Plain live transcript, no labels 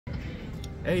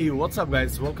Hey, what's up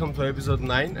guys? Welcome to episode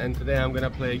 9, and today I'm gonna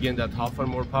play again that half and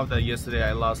more puff that yesterday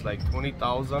I lost like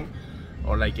 20,000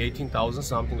 or like 18,000,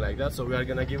 something like that. So we are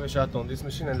gonna give a shot on this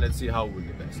machine and let's see how we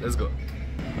do this. Let's go.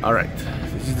 Alright,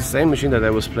 this is the same machine that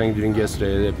I was playing during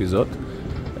yesterday's episode,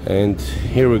 and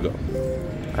here we go.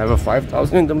 I have a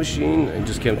 5,000 in the machine. I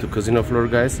just came to casino floor,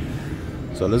 guys.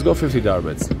 So let's go 50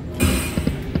 bets.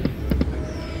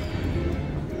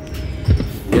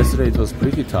 Yesterday it was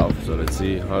pretty tough, so let's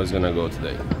see how it's gonna go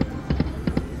today.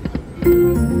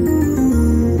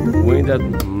 We need that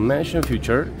mansion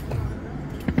future.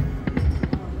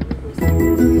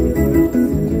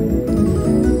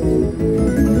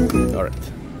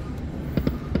 Alright.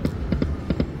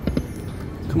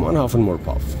 Come on, half and more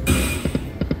puff.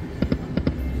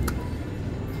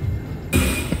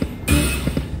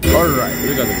 Alright,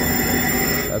 we got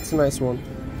it. That's a nice one.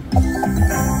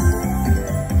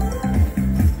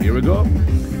 Here we go.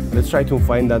 Let's try to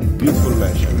find that beautiful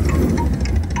mansion.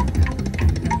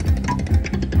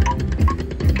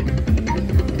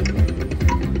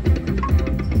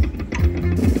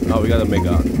 Oh, we got a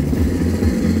mega.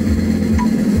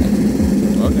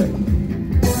 Okay.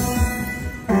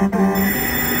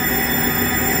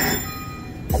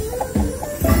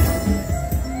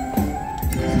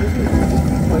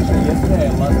 Yesterday I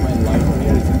lost my lighter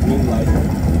here. It's a green lighter.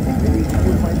 Maybe you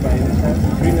can find by any chance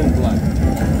green and black.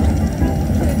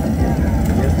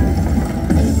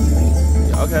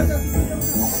 Okay.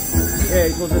 Yeah,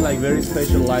 it was a like very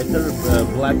special lighter,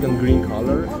 black and green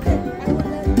color.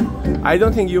 I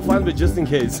don't think you found, but just in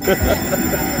case.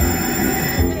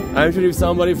 I'm sure if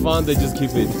somebody found, they just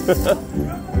keep it.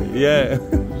 Yeah.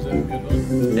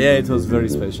 Yeah, it was very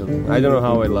special. I don't know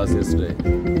how I lost yesterday.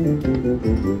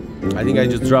 I think I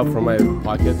just dropped from my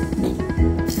pocket.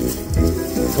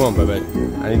 Come on, baby.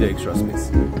 I need the extra space.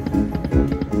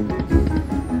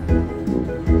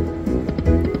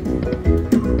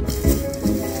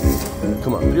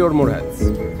 Come on, 3 or more heads.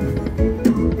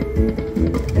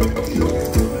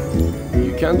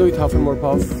 You can do it, half and more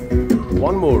puff.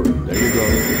 1 more. There you go.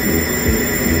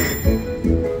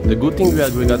 The good thing we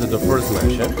got the first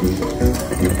mansion.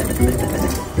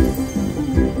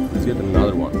 Let's get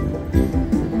another one.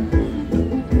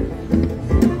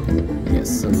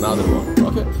 Yes, another one.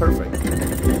 Okay, perfect.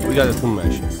 We got the 2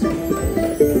 mansions.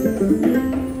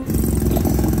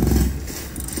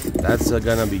 That's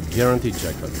gonna be guaranteed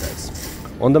jackpot, guys.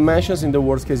 On the mansions, in the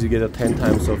worst case, you get a 10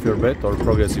 times of your bet or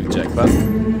progressive jackpot.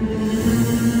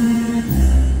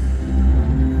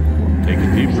 Take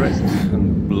a deep breath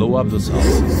and blow up those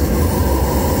houses.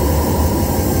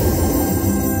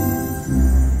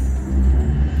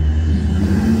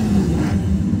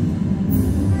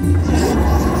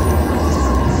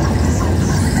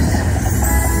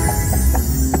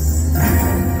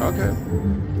 Okay,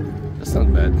 that's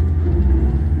not bad.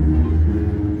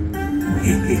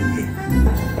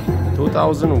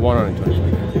 2,120.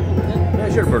 Yeah,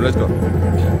 sure, bro. Let's go.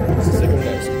 It's the second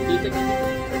guys.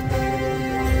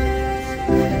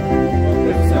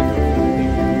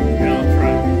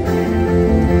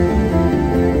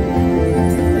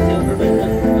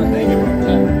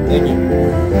 Thank you.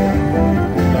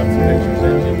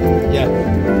 Yeah.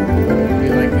 Do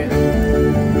you like it?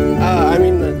 I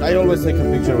mean, I always take a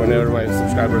picture whenever my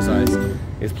subscribers ask.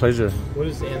 It's pleasure. What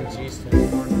does NG stand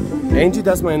for? Angie,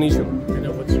 that's my initial. I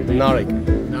know, what's your name? Narik.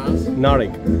 Nas?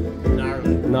 Narik.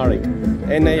 Narik. Narik.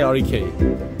 N-A-R-E-K.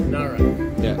 Narik.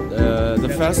 Yeah. The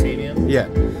That's fast. Canadian? Yeah.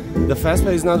 The fast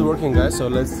pay is not working, guys. So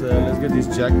let's get this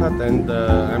jackpot, and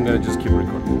I'm gonna just keep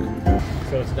recording.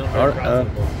 So it's not very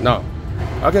profitable. No.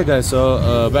 Okay, guys. So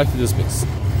back to the spins.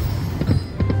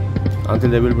 Until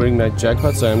they will bring that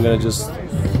jackpot, so I'm gonna just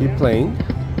keep playing.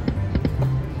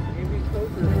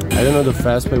 I don't know the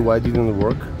fast pay why it didn't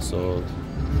work. So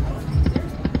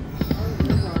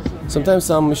sometimes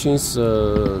some machines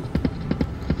the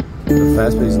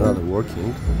fast pay is not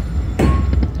working.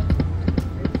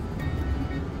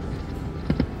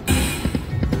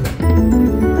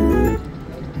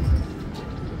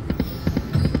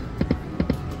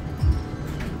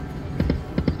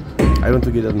 I want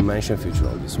to get a mansion feature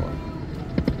on this one.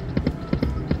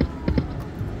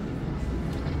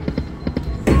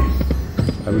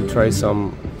 I will try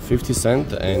some 50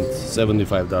 cent and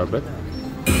 75 bet.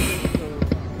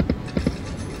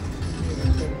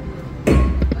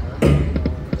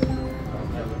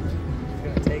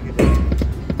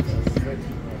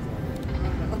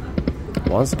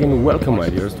 Once again, welcome my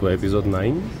dears to episode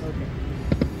 9.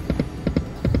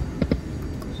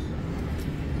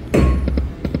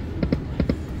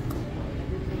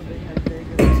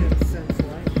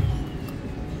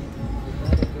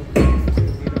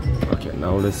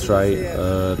 let's try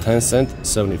 10 cent,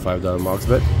 $75 max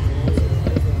bet.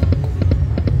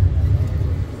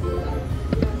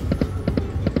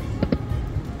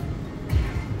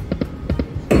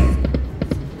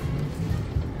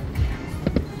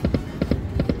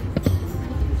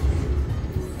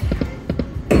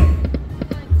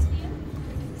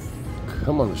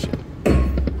 Come on, machine.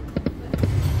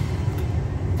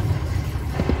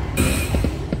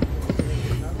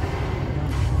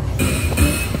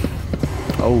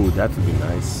 Oh, that would be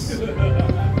nice.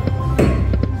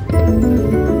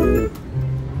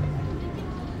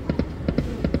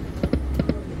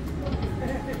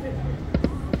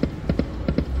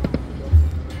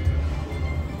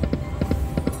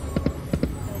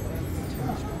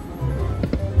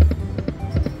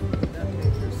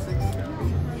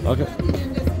 Okay.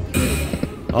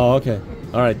 Oh, okay.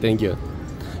 All right, thank you.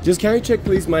 Just can you check,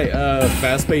 please? My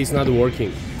fast pay is not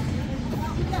working.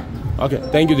 Okay,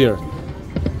 thank you, dear.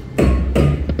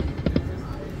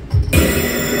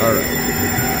 All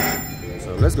right.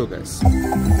 So let's go, guys.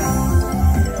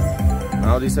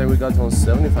 Now this time we got on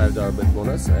 $75 bet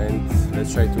bonus, and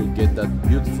let's try to get that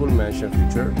beautiful mansion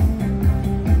feature.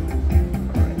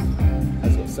 All right,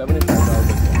 let's go. $75 bet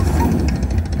bonus.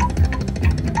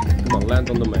 Come on, land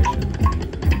on the mansion.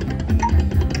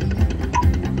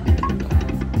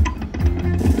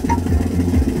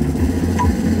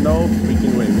 No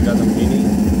freaking way, we got a mini.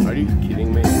 Are you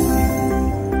kidding me?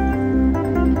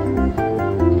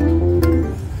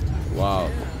 Wow.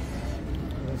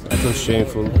 That was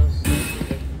shameful.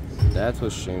 That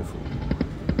was shameful.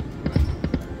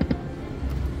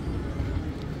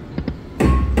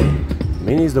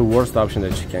 Mini is the worst option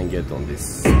that you can get on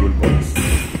this school bonus.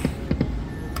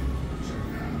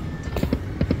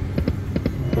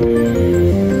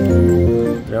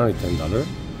 They're only $10.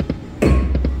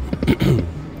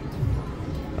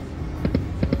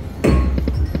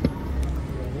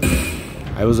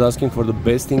 I was asking for the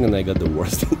best thing and I got the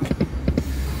worst thing.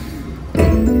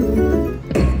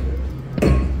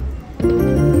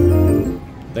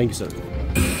 Thank you, sir.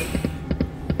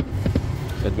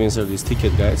 Let me insert this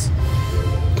ticket, guys.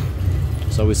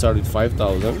 So we started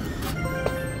 5,000.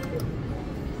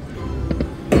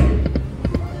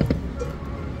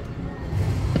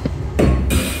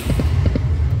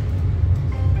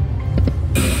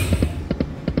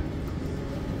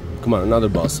 Come on, another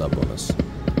boss sub bonus.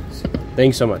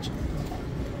 Thanks so much.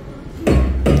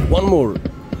 One more.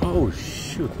 Oh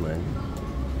shoot, man.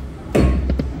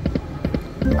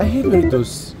 I hate when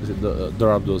it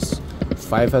drop those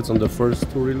 5 hats on the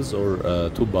first 2 reels or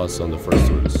 2 boss on the first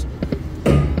 2 reels.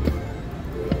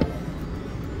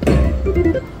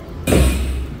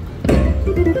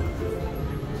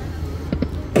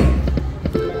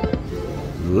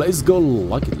 Let's go,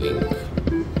 Lucky Link.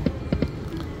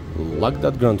 Luck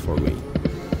that grunt for me.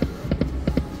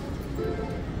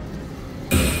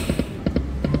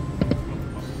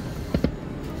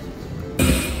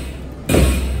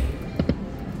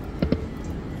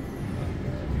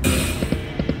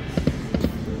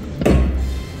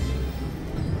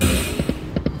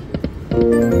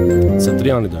 It's a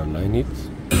 $300 line hit.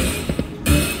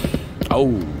 Oh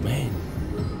man.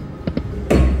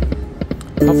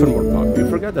 Offer more pop. You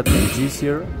forgot that NG is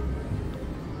here.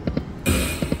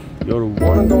 Your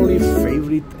one and only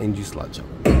favorite NG slot job.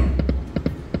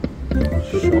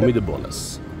 Show me the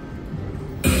bonus.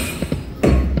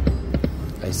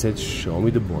 I said show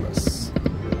me the bonus.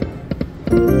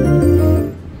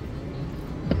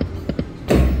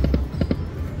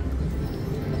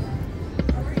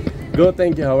 Good,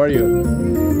 thank you. How are you?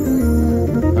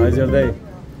 How's your day?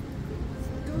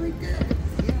 Going good.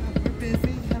 Yeah, we're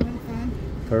busy, having fun.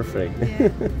 Perfect.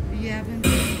 Yeah, you having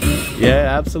fun?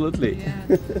 Yeah, absolutely.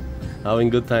 Yeah. Having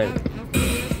good time. After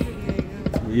yesterday.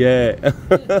 Yeah.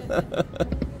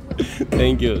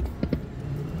 Thank you.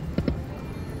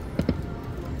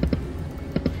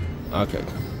 Okay.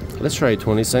 Let's try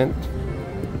 20 cent.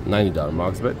 $90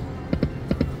 max bet.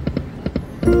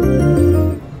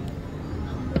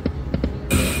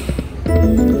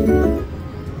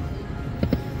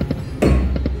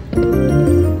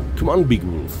 Come on, Big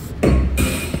Wolf.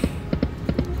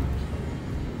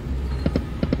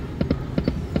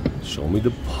 Show me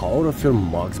the power of your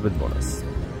max bet bonus.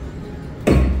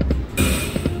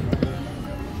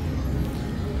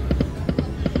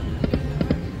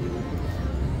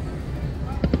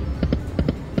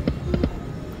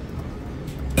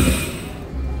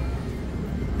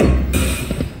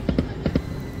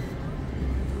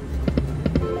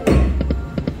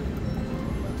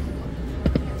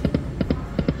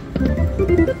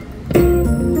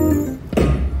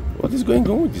 What is going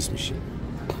on with this machine?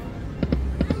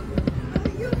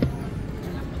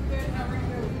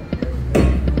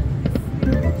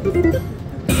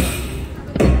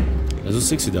 Let's do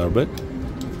 60 there, but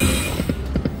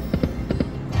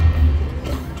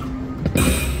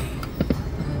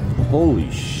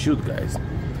holy shoot, guys.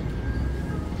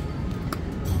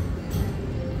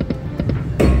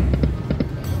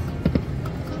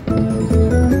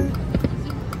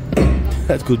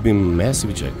 That could be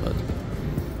massive jackpot.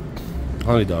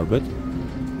 Only the orbit.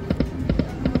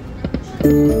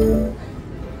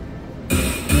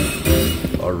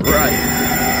 Alright.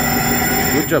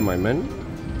 Good job, my man.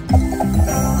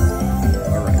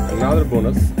 Alright, another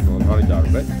bonus on Honey the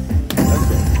orbit. Let's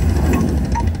go.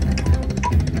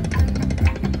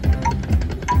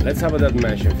 Let's have that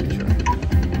mansion feature.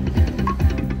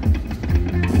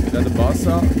 We got the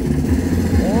Bassa.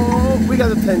 Oh, we got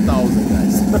the 10,000,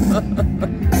 guys.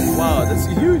 Wow, that's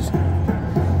huge.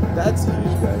 That's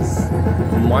huge, guys.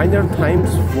 Minor times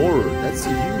 4. That's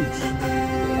huge.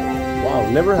 Wow,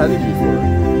 never had it before.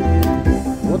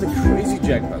 What a crazy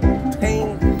jackpot.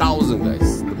 10,000,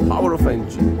 guys. The power of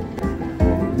engine.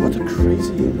 What a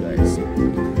crazy hit, guys.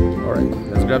 Alright,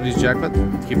 let's grab this jackpot.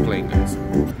 Keep playing, guys.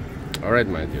 Alright,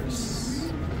 my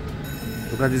dears.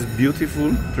 Look at this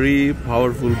beautiful 3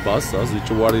 powerful Bassas which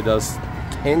awarded us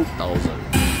 10,000.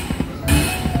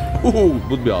 Ooh,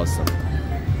 would be awesome.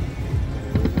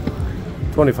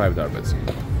 25 darbets.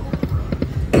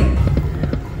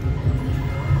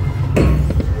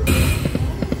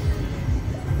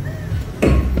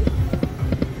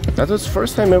 That was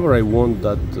first time ever I won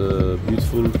that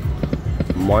beautiful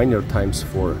minor times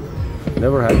 4.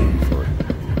 Never had it before.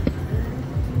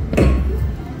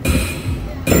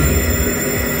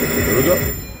 Here we go.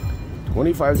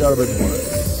 25 darbet bonus.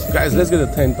 Guys, let's get a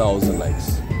 10,000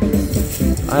 likes.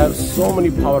 I have so many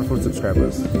powerful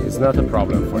subscribers. It's not a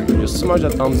problem for you. Just smash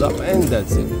that thumbs up and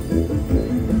that's it.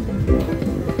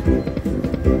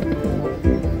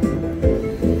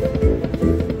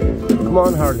 Come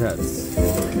on, hard hats.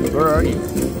 Where are you?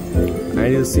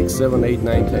 96, 7, 8,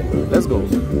 9, 10. Let's go.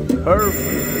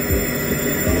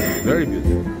 Perfect. Very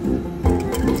beautiful.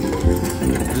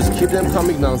 Just keep them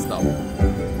coming non-stop.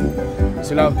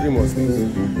 Still have 3 more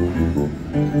spins.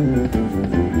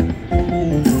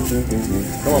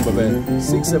 Come on, baby.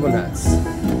 6, 7 hats.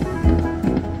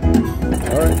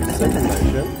 Alright, second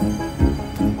mansion.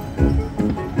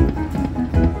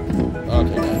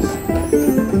 Okay, guys.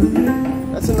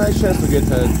 That's a nice chance to get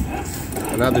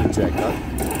another jackpot.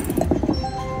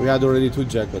 We had already 2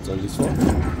 jackpots on this one.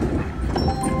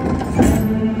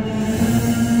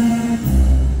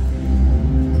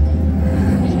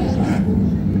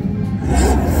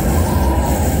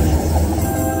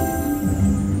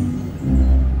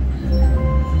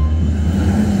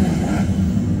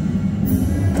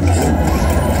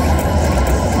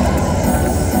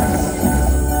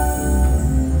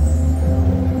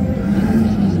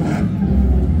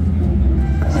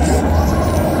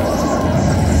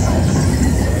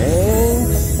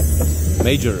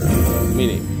 Major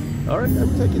meaning. Alright, I'm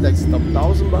taking like some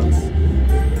 1,000 bucks.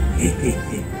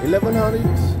 1,100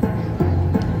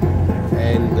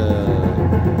 and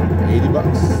 80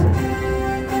 bucks.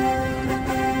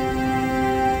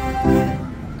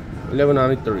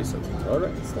 1,130 something.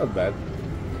 Alright, it's not bad.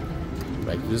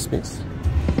 Back to the spins.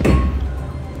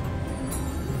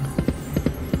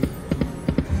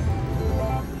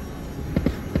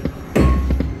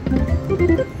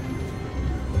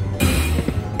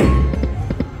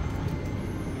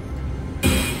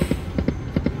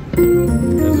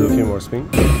 Let's do a few more spins.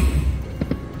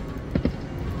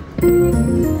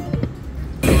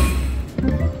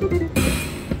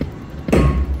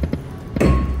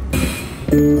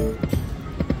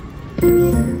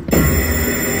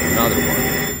 Another one.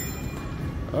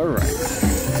 Alright.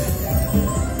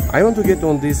 I want to get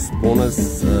on this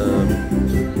bonus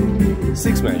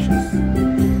 6 matches.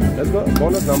 Let's go.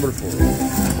 Bonus number 4.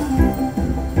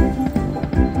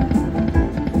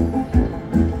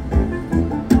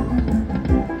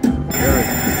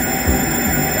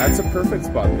 That's a perfect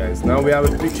spot, guys. Now we have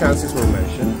 3 chances for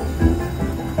mention.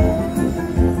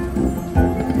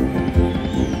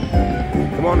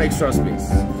 Come on, extra spins.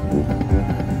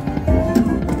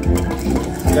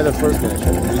 Get the first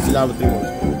mention. We still have 3 more.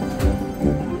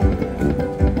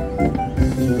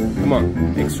 Come on,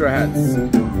 extra hats.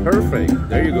 Perfect.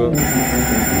 There you go.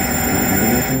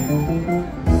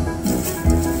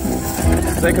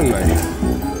 Second mention.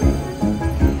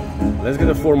 Let's get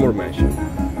a 4 more mention.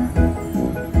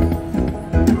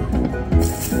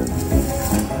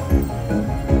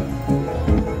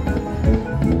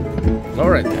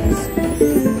 Alright, guys.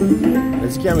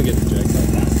 Let's see how we get the jackpot.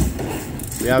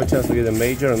 We have a chance to get a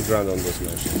major and grand on those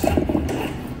matches.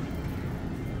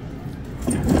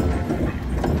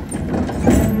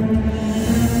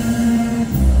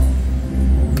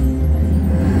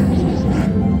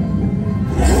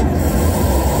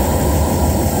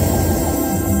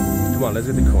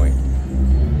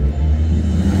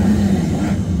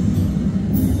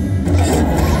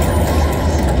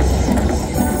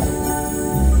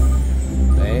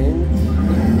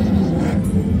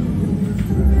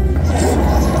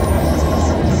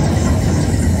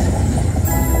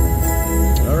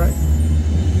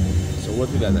 what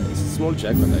we got? It's a small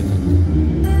jackpot, I think.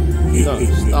 No,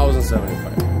 it's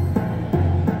 1,075.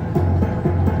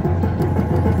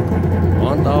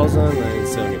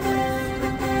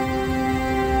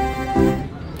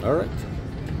 1,075. All right.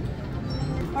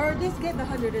 Or just get the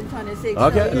 126.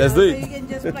 Okay, so, let's do it. So you can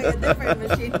just play a different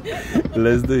machine.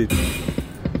 Let's do it.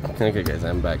 Okay guys,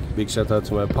 I'm back. Big shout out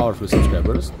to my powerful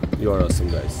subscribers. You are awesome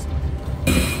guys.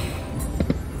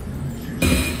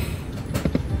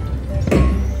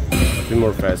 A bit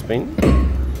more fast spin.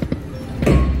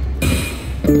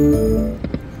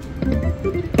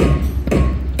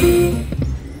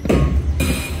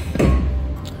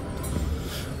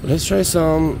 Let's try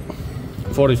some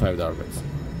 $45 bets.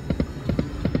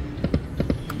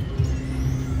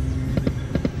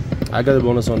 I got a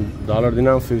bonus on dollar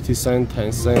dinar, 50 cent,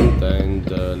 10 cent, and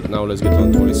now let's get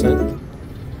on 20 cent.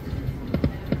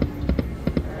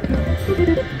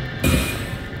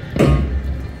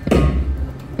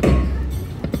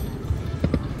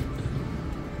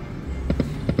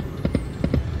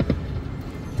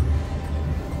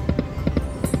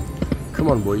 Come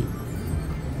on, boy.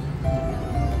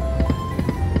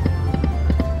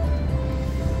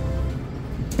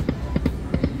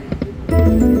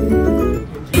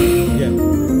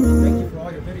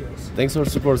 Thanks for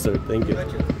support, sir. Thank you.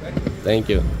 Thank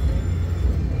you.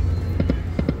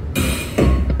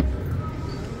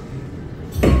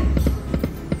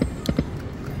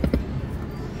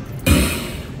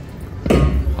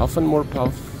 Half and more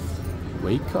puff.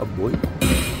 Wake up, boy.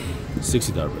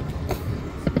 $60 bet.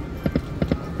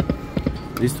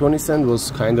 This 20 cent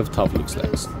was kind of tough, looks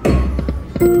like.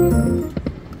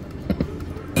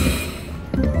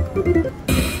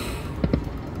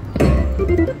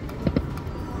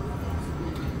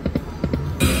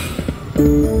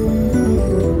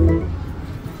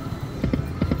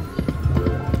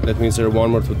 That means there are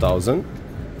one more 2,000.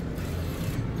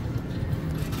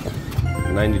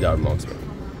 $90 max.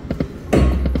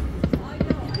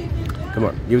 Come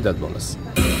on, give that bonus.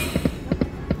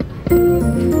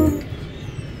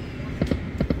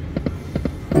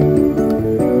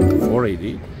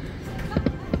 $480.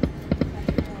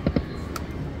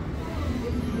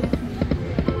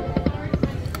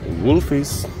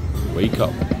 Wolfies, wake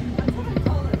up.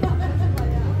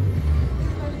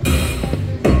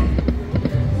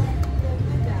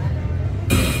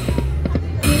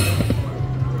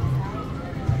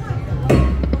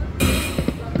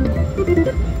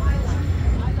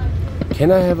 Can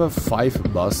I have a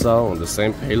 5 bassa on the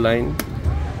same pay line?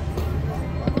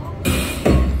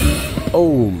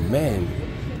 Oh man.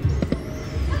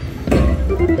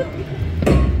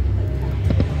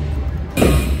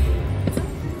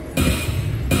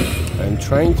 I'm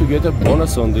trying to get a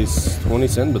bonus on this 20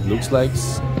 cent, but looks like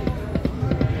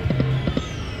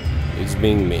it's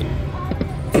being mean.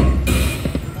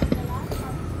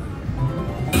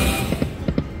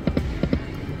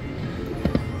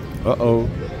 Uh-oh.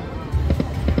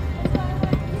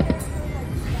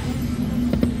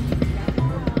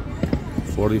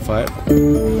 45,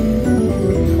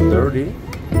 30.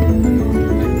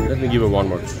 Let me give it one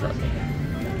more try.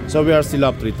 So we are still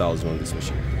up 3,000 on this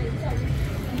machine.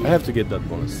 I have to get that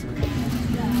bonus.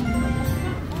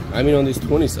 I mean on this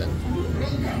 20 cent.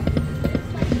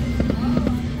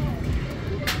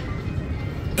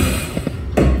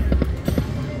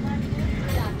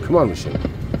 Come on, machine.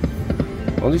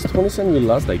 On this 20 cent we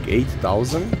lost like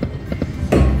 8,000.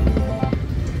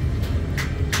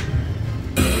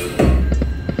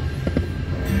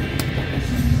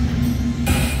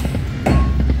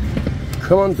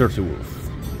 Come on, Dirty Wolf.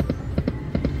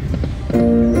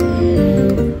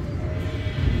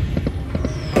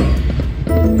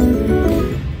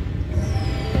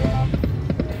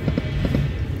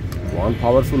 One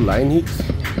powerful line hit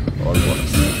or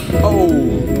bonus. Oh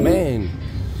man.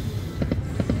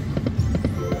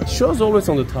 Show's always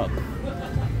on the top.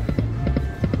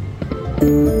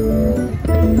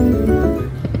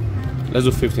 Let's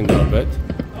do $15 bet.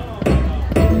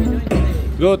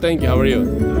 Go, thank you. How are you?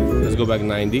 Let's go back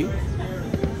 90.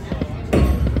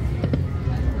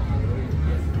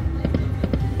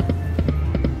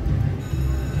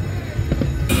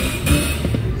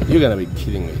 You're gonna be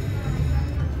kidding me.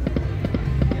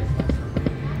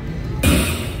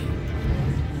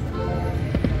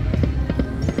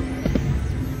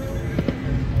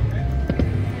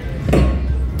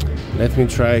 Let me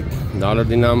try dollar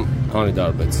dinam,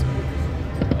 $100 bets.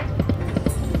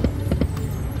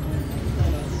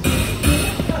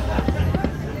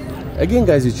 Again,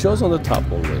 guys, it shows on the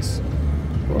top always.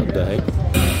 What the heck?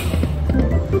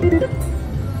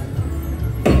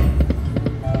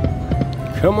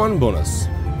 Come on, bonus.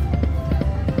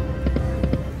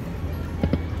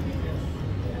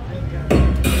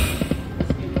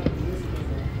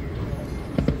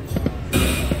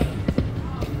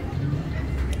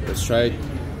 try it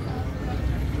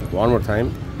one more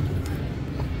time.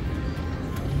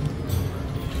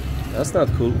 That's not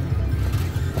cool.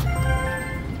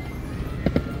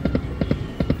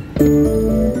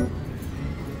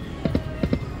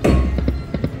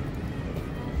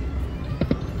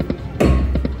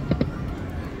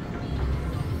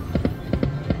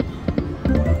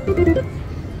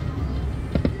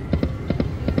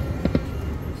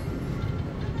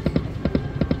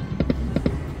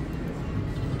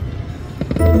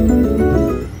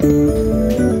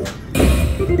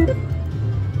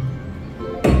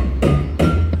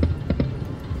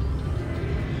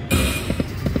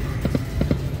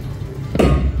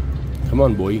 Come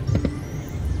on, boy.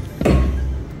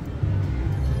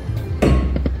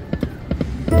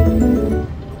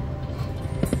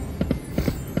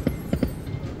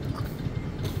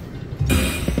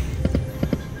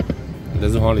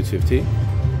 There's only 50.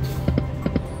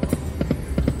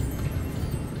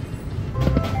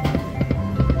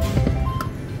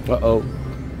 Uh-oh.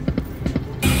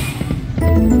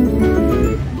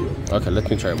 Okay, let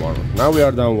me try more. Now we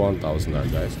are down 1,000 there,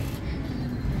 guys.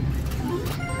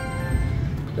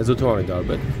 Let's do $200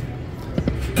 bet.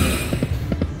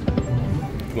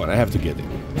 Come on, I have to get it.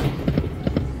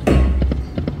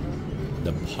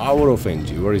 The power of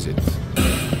NG, where is it?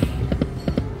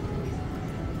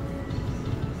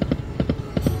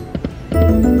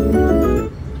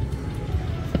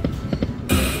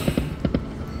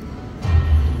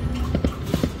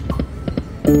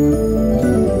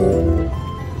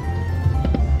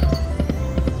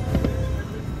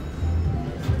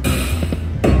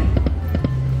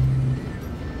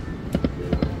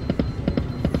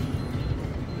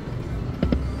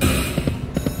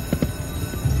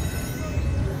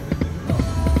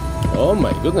 Oh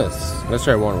my goodness. Let's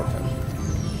try one more time.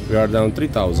 We are down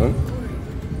 3,000.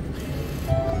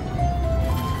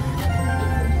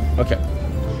 Okay.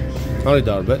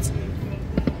 $100 bets.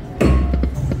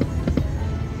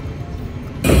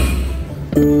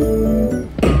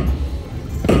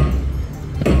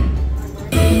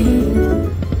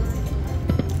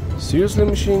 Seriously,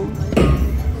 machine?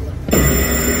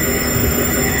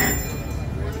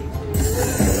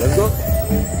 Let's go.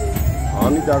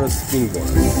 $100 spin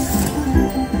bonus.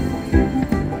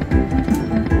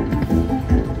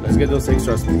 Let's get those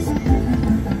extras, please.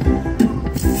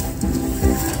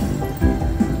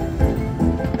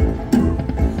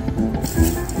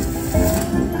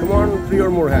 Come on, 3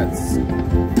 or more hats.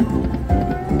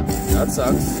 That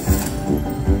sucks.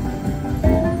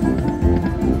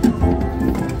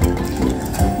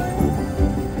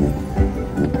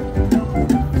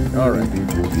 Alright,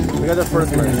 we got the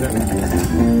first mention.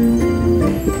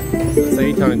 It's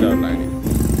 $800 lining.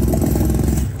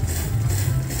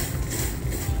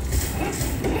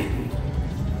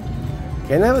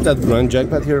 Can I have that grand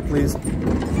jackpot here, please?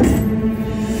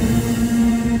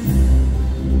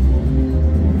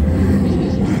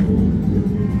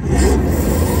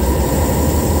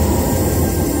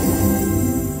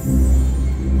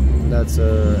 That's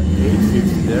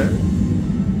 850 there.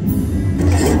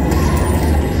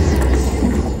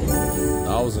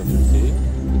 1,050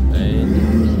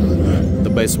 and the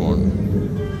base one.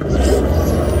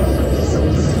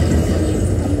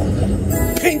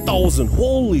 10,000.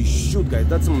 Holy shoot, guys,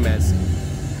 that's massive.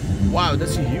 Wow,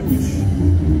 that's huge.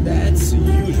 That's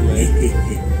huge,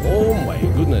 man. Oh my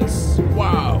goodness.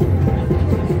 Wow.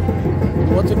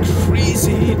 What a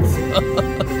crazy hit.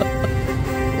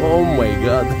 Oh my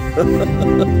god.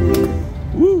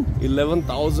 Woo,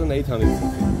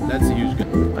 11,850. That's huge,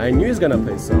 guys. I knew he's gonna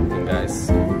pay something, guys.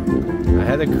 I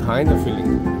had a kind of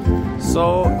feeling.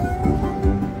 So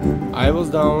I was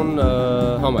down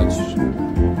how much?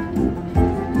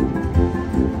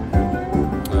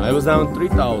 I was down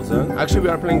 3,000. Actually, we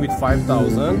are playing with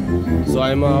 5,000, so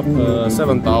I'm up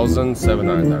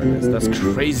 7,700 targets. That's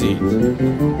crazy.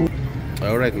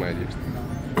 All right, my dear.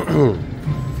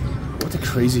 What a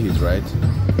crazy hit, right?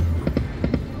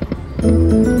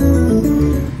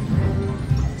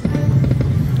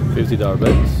 $50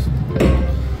 bet.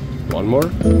 One more.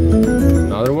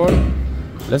 Another one.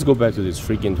 Let's go back to this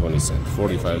freaking 20 cent.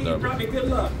 $45 bet. Good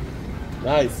luck.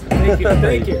 Nice. Thank you.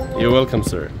 Thank you. You're welcome,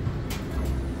 sir.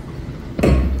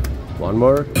 One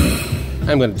more.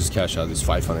 I'm gonna just cash out this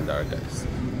 $500, guys.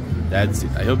 That's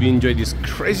it. I hope you enjoyed this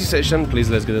crazy session. Please,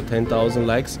 let's get to 10,000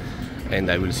 likes,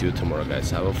 and I will see you tomorrow, guys.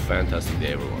 Have a fantastic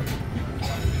day, everyone.